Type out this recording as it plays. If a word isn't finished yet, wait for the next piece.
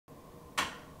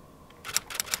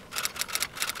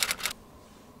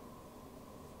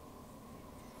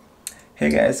Hey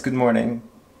guys, good morning.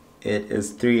 It is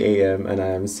 3 a.m. and I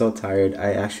am so tired.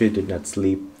 I actually did not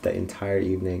sleep the entire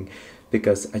evening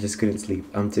because I just couldn't sleep.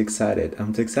 I'm too excited.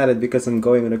 I'm too excited because I'm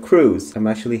going on a cruise. I'm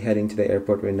actually heading to the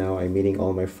airport right now. I'm meeting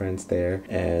all my friends there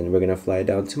and we're gonna fly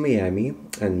down to Miami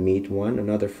and meet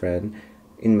another friend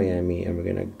in Miami, and we're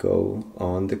gonna go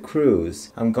on the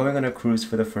cruise. I'm going on a cruise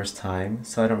for the first time,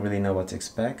 so I don't really know what to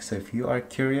expect. So if you are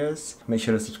curious, make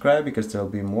sure to subscribe because there'll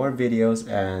be more videos,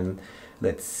 and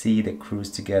let's see the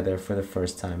cruise together for the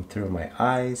first time through my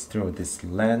eyes, through this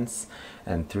lens,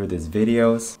 and through these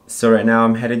videos. So right now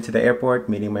I'm heading to the airport,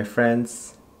 meeting my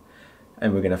friends,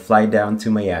 and we're gonna fly down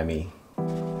to Miami.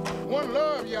 One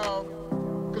love, y'all,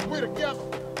 cause we're together.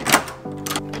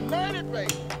 United,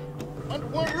 baby. Under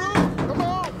one roof. Come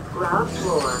on. Ground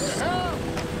floor.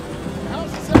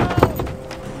 House is out.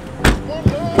 One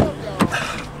love, y'all.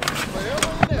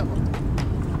 Forever and ever.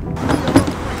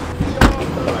 We are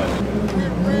free.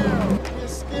 We're round. We're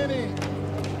skinny.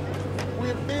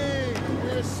 We're big.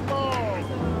 We're small.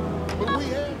 But we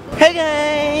have. Hey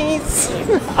guys!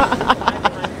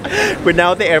 We're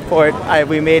now at the airport.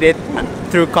 We made it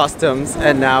through customs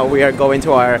and now we are going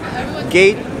to our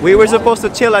gate. We were supposed to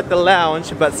chill at the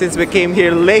lounge, but since we came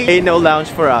here late, ain't no lounge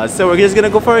for us. So we're just gonna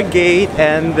go for a gate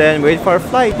and then wait for our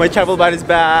flight. My travel buddy's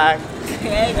back.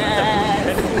 Hey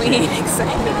guys, we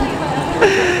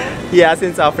excited. Yeah,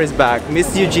 since Alfred's back.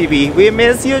 Miss you, GB. We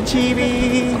miss you,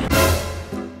 GB.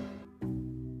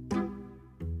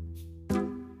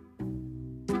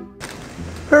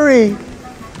 Hurry.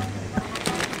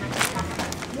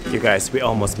 You guys, we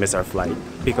almost missed our flight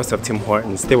because of Tim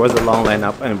Hortons. There was a long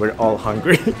lineup and we're all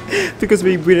hungry because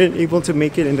we weren't able to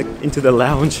make it into the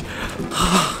lounge.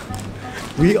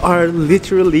 We are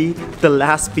literally the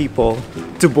last people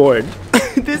to board.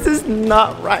 This is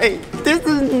not right. This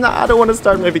is not. I don't want to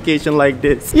start my vacation like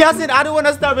this. Yasin, I don't want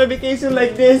to start my vacation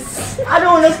like this. I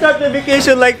don't want to start my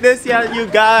vacation like this, yeah, you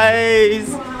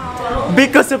guys.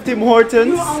 Because of Tim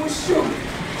Hortons.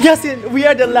 Yasin, we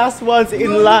are the last ones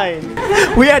in line.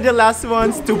 We are the last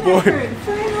ones to board.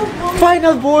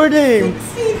 Final boarding.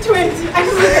 16:20. I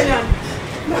just looked at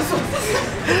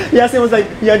Yasin was like,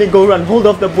 Yani, go run, hold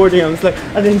off the boarding. I was like,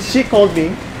 and then she called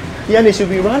me. Yani, should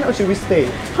we run or should we stay?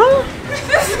 Huh?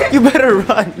 You better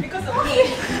run. because of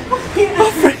me.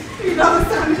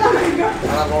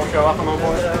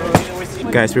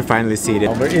 Guys, we're finally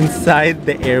seated. We're inside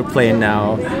the airplane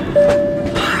now.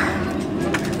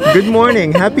 Good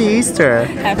morning. Happy Easter.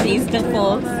 Happy Easter,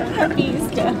 folks. Happy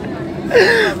Easter.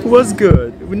 Was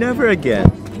good. Never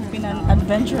again. It's been an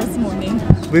adventurous morning.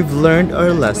 We've learned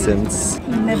our lessons.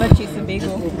 Never chase a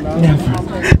bagel.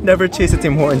 Never chase a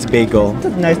Tim Hortons bagel.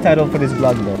 That's a nice title for this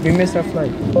vlog though. We missed our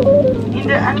flight. In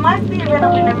the unlikely event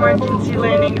of an emergency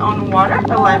landing on water,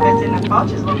 a life vest in a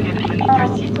pouch is located beneath your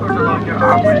seat or below your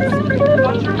armrest.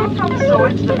 Once removed from the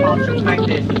storage, the pouch looks like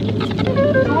this.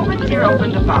 To open, tear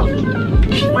open the pouch.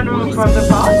 When removed from the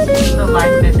pouch, the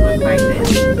life vest looks like this.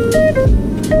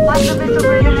 Slap the vest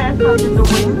over your head, fasten the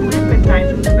wing clip, and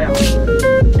tighten the belt.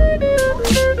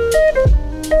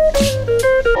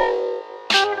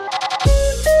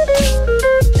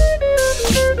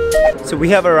 So we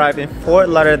have arrived in Fort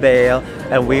Lauderdale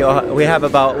and we have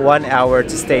about 1 hour to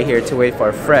stay here to wait for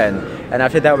a friend. And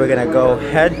after that we're gonna go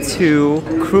head to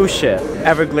cruise ship,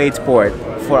 Everglades Port,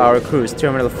 for our cruise,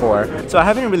 Terminal 4. So I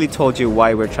haven't really told you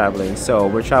why we're traveling. So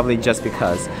we're traveling just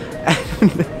because.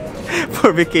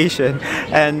 For vacation,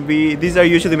 and these are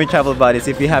usually my travel buddies.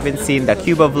 If you haven't seen the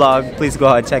Cuba vlog, please go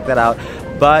ahead and check that out.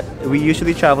 But we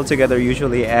usually travel together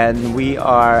and we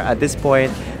are at this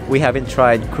point, we haven't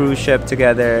tried cruise ship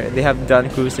together. They have done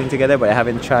cruising together, but I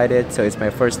haven't tried it, so it's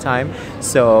my first time.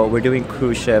 So we're doing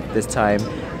cruise ship this time,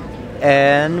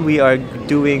 and we are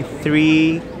doing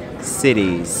 3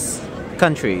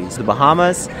 countries. The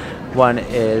Bahamas, one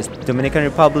is Dominican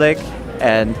Republic,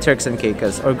 and Turks and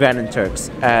Caicos, or Grand and Turks,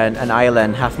 and an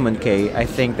island, Half Moon Cay. I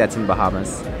think that's in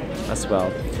Bahamas as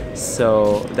well.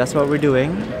 So that's what we're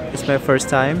doing. It's my first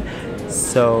time.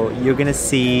 So you're gonna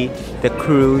see the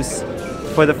cruise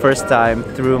for the first time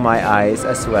through my eyes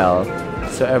as well.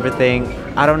 So everything,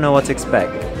 I don't know what to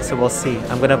expect. So we'll see.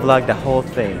 I'm gonna vlog the whole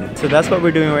thing. So that's what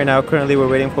we're doing right now. Currently we're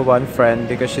waiting for one friend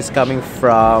because she's coming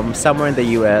from somewhere in the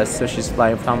US. So she's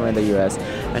flying from somewhere in the US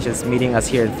and she's meeting us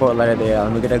here in Fort Lauderdale,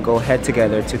 and we're gonna go head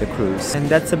together to the cruise. And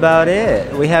that's about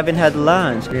it. We haven't had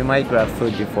lunch. We might grab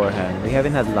food beforehand. We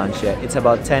haven't had lunch yet. It's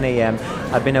about 10 a.m.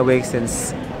 I've been awake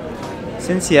since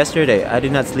yesterday. I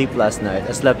did not sleep last night.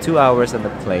 I slept 2 hours on the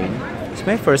plane. It's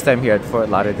my first time here at Fort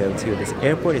Lauderdale too. This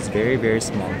airport is very, very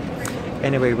small.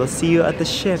 Anyway, we'll see you at the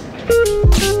ship.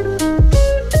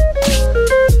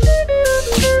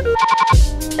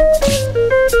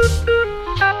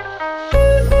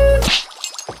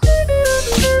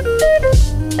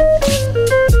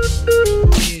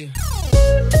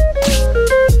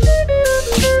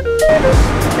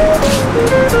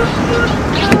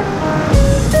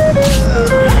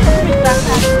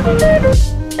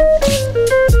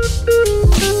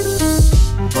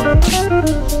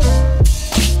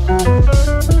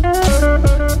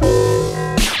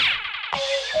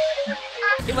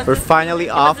 We're finally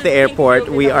off the airport.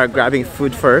 We are grabbing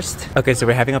food first. Okay, so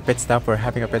we're having a pit stop. We're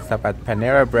having a pit stop at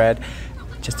Panera Bread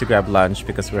just to grab lunch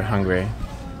because we're hungry.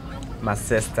 My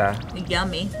sister.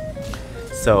 Yummy.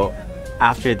 So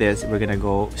after this, we're gonna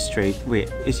go straight.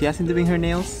 Wait, is Yasin doing her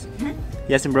nails?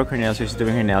 Yasin broke her nails, so she's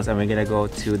doing her nails, and we're gonna go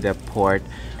to the port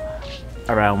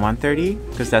around 1:30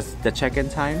 because that's the check-in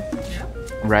time.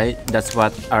 Right? That's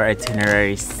what our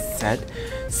itinerary said.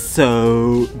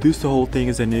 So this whole thing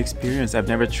is a new experience. I've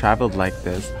never traveled like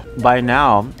this. By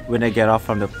now, when I get off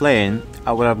from the plane,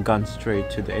 I would have gone straight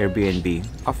to the Airbnb.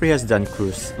 Afri has done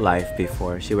cruise life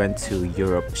before. She went to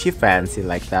Europe. She fancy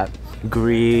like that.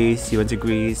 Greece. You went to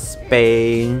Greece,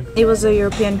 Spain. It was a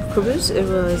European cruise. It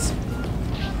was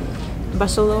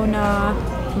Barcelona,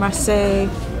 Marseille,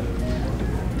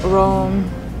 Rome,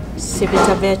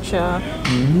 Civitavecchia,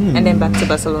 and then back to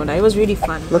Barcelona. It was really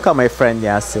fun. Look at my friend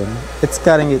Yasin. It's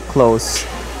cutting it close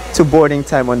to boarding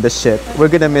time on the ship. We're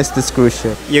gonna miss this cruise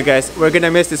ship. You guys, we're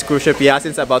gonna miss this cruise ship.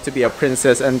 Yasin's about to be a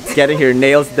princess and getting her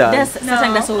nails done.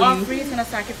 That's all you. Aubrey's gonna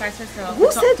sacrifice herself.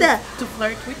 Who said that? To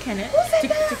flirt with Kenneth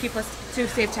to keep us to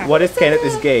save time. What if Kenneth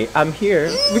is gay? I'm here.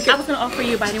 I was gonna offer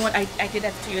you, but I didn't want. I did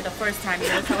that to you the first time. You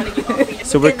know, so I want to give you.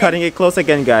 So we're cutting it close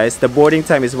again, guys. The boarding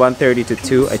time is 1:30 to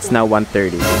 2. It's now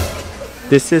 1:30.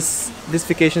 This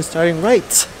vacation starting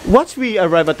right. Once we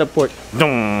arrive at the port,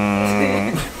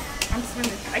 I'm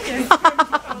swimming. I can't.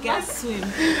 Gas swim.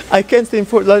 I can't stay in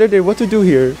Fort Lauderdale. What to do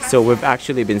here? So we've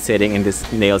actually been sitting in this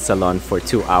nail salon for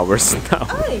 2 hours now,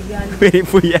 waiting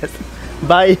for Yes.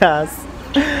 Bye, Yes.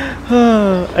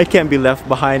 I can't be left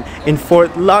behind in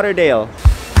Fort Lauderdale.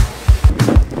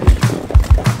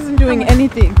 Isn't doing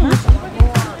anything.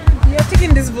 You're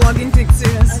taking this vlogging thing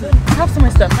seriously. I have so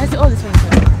much stuff. I see all this one.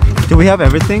 Do we have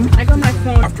everything? I got my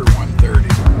phone. After 1:30.